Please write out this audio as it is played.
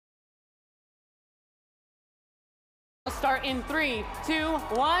start in 3, 2,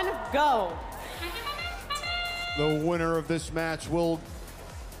 1, go. The winner of this match will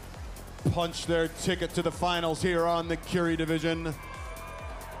punch their ticket to the finals here on the Curie division.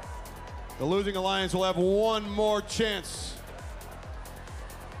 The losing alliance will have one more chance.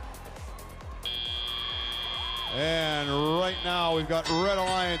 And right now we've got Red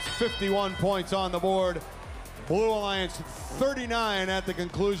Alliance 51 points on the board. Blue Alliance 39 at the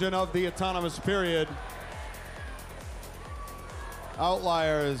conclusion of the autonomous period.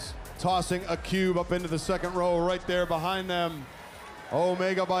 Outliers tossing a cube up into the second row right there behind them.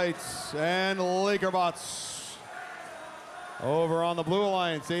 Omega Bytes and Lakerbots. Over on the Blue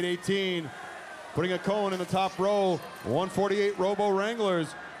Alliance, 818, putting a cone in the top row. 148 Robo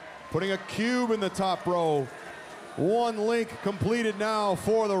Wranglers, putting a cube in the top row. One link completed now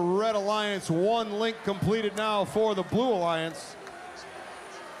for the Red Alliance. One link completed now for the Blue Alliance.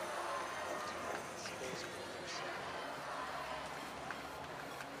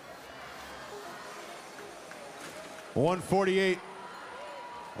 .148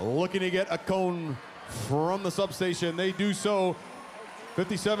 looking to get a cone from the substation. They do so.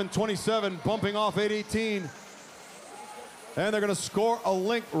 57-27 bumping off 818. And they're going to score a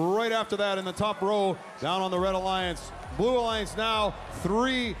link right after that in the top row down on the Red Alliance. Blue Alliance now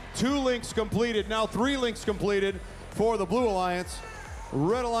 2 links completed. Now 3 links completed for the Blue Alliance.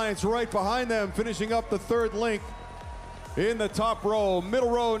 Red Alliance right behind them, finishing up the 3rd link in the top row. Middle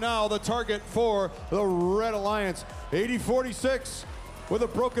row now the target for the Red Alliance. 80-46 with a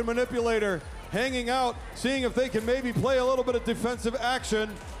broken manipulator hanging out, seeing if they can maybe play a little bit of defensive action.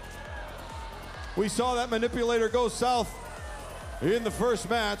 We saw that manipulator go south in the first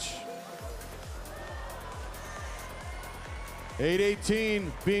match.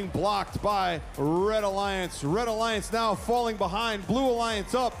 818 being blocked by Red Alliance. Red Alliance now falling behind. Blue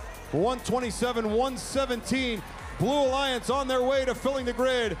Alliance up 127-117. Blue Alliance on their way to filling the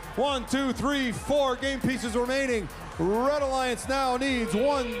grid. 1, 2, 3, 4 game pieces remaining. Red Alliance now needs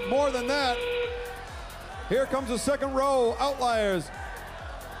one more than that. Here comes the second row, Outliers.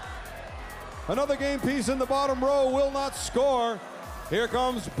 Another game piece in the bottom row will not score. Here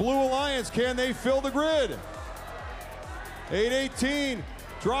comes Blue Alliance. Can they fill the grid? 818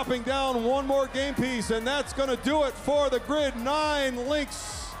 dropping down one more game piece, and that's going to do it for the grid. 9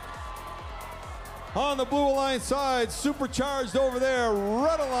 links on the Blue Alliance side, supercharged over there.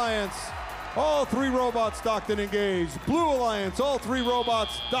 Red Alliance, all 3 robots docked and engaged. Blue Alliance, all 3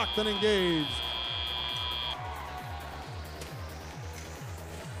 robots docked and engaged.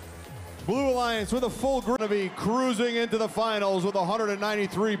 Blue Alliance with a full grid to be cruising into the finals with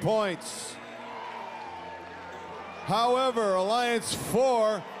 193 points. However, Alliance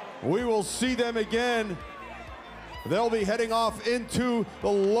 4, we will see them again. They'll be heading off into the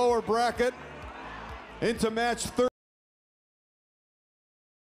lower bracket, into match 30.